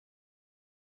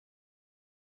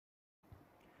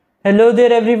Hello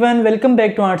there everyone, welcome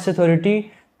back to Ants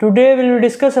Authority. Today we will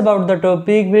discuss about the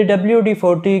topic will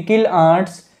WD-40 kill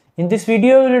ants. In this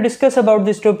video we will discuss about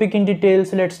this topic in detail,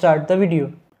 so let's start the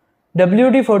video.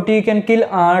 WD-40 can kill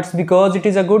ants because it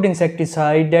is a good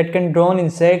insecticide that can drown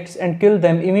insects and kill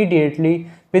them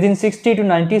immediately within 60 to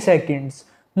 90 seconds.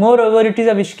 Moreover, it is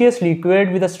a viscous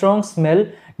liquid with a strong smell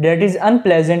that is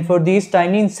unpleasant for these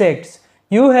tiny insects.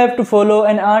 You have to follow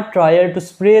an ant trial to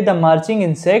spray the marching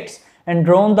insects and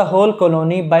drown the whole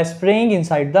colony by spraying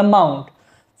inside the mound.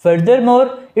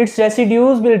 Furthermore, its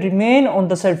residues will remain on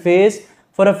the surface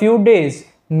for a few days,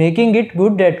 making it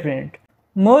good deterrent.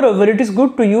 Moreover, it is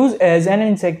good to use as an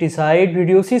insecticide,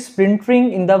 reduces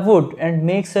splintering in the wood and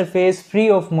makes surface free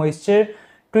of moisture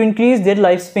to increase their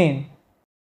lifespan.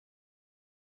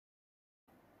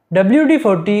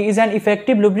 WD-40 is an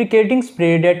effective lubricating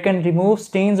spray that can remove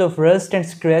stains of rust and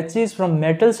scratches from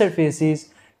metal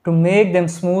surfaces to make them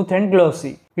smooth and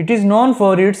glossy. It is known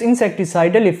for its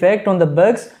insecticidal effect on the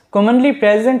bugs commonly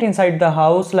present inside the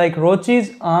house like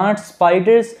roaches, ants,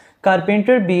 spiders,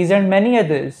 carpenter bees and many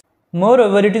others.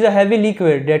 Moreover, it is a heavy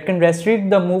liquid that can restrict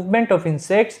the movement of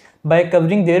insects by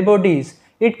covering their bodies.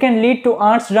 It can lead to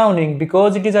ants drowning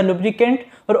because it is a lubricant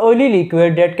or oily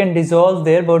liquid that can dissolve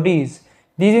their bodies.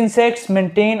 These insects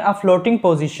maintain a floating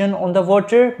position on the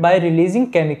water by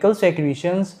releasing chemical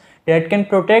secretions that can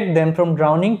protect them from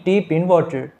drowning deep in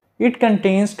water. It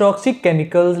contains toxic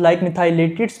chemicals like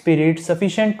methylated spirit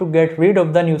sufficient to get rid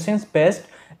of the nuisance pest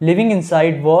living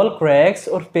inside wall cracks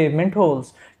or pavement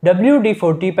holes.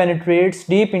 WD-40 penetrates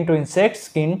deep into insect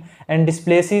skin and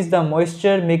displaces the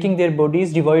moisture, making their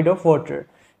bodies devoid of water.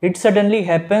 It suddenly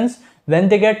happens when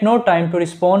they get no time to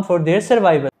respond for their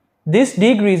survival. This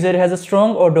degreaser has a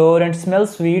strong odor and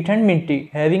smells sweet and minty,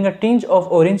 having a tinge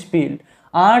of orange peel.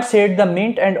 Ants hate the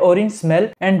mint and orange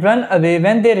smell and run away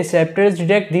when their receptors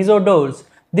detect these odors.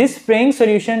 This spraying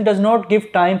solution does not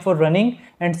give time for running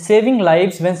and saving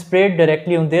lives when sprayed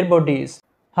directly on their bodies.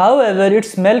 However,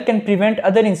 its smell can prevent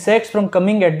other insects from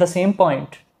coming at the same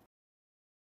point.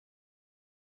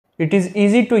 It is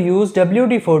easy to use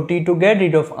WD-40 to get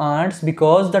rid of ants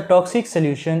because the toxic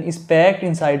solution is packed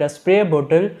inside a spray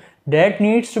bottle that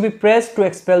needs to be pressed to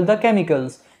expel the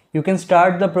chemicals. You can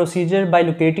start the procedure by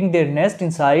locating their nest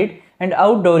inside and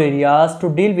outdoor areas to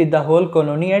deal with the whole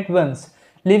colony at once,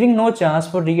 leaving no chance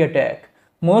for re-attack.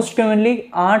 Most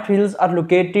commonly, ant hills are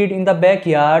located in the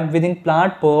backyard within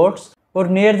plant pots or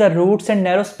near the roots and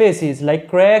narrow spaces like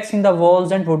cracks in the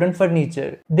walls and wooden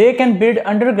furniture. They can build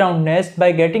underground nests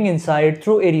by getting inside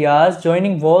through areas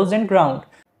joining walls and ground.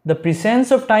 The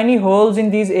presence of tiny holes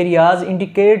in these areas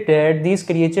indicate that these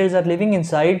creatures are living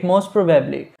inside most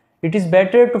probably. It is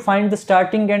better to find the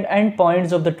starting and end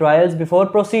points of the trials before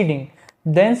proceeding.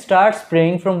 Then start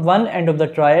spraying from one end of the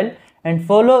trial and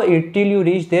follow it till you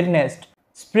reach their nest.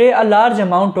 Spray a large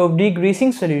amount of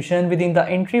degreasing solution within the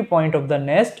entry point of the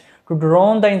nest to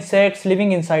drown the insects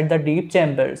living inside the deep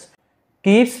chambers.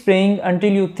 Keep spraying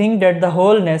until you think that the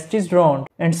whole nest is drowned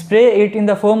and spray it in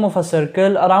the form of a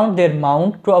circle around their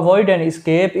mound to avoid an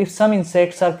escape if some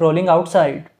insects are crawling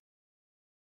outside.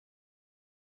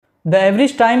 The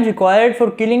average time required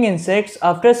for killing insects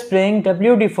after spraying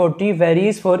WD-40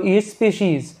 varies for each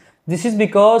species. This is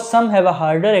because some have a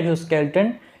harder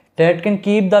exoskeleton that can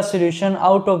keep the solution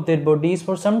out of their bodies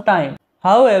for some time.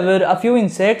 However, a few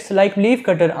insects like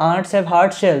leafcutter ants have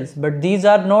hard shells, but these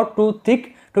are not too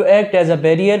thick to act as a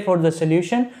barrier for the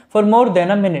solution for more than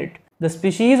a minute. The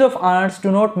species of ants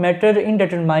do not matter in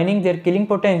determining their killing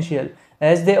potential,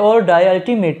 as they all die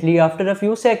ultimately after a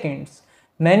few seconds.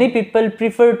 Many people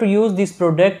prefer to use this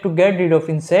product to get rid of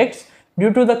insects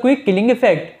due to the quick killing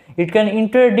effect. It can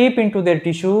enter deep into their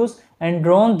tissues and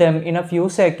drown them in a few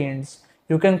seconds.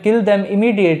 You can kill them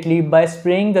immediately by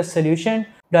spraying the solution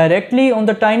directly on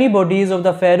the tiny bodies of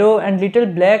the pharaoh and little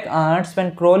black ants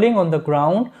when crawling on the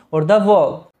ground or the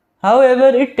wall.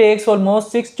 However, it takes almost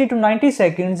 60 to 90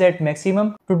 seconds at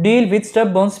maximum to deal with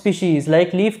stubborn species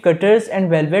like leaf cutters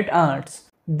and velvet ants.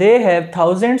 They have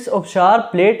thousands of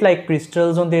sharp plate-like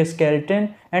crystals on their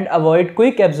skeleton and avoid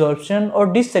quick absorption or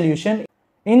dissolution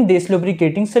in this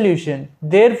lubricating solution.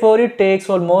 Therefore, it takes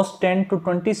almost 10 to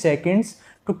 20 seconds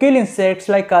to kill insects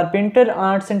like carpenter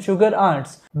ants and sugar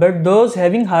ants, but those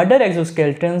having harder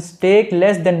exoskeletons take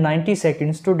less than 90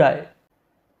 seconds to die.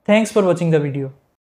 Thanks for watching the video.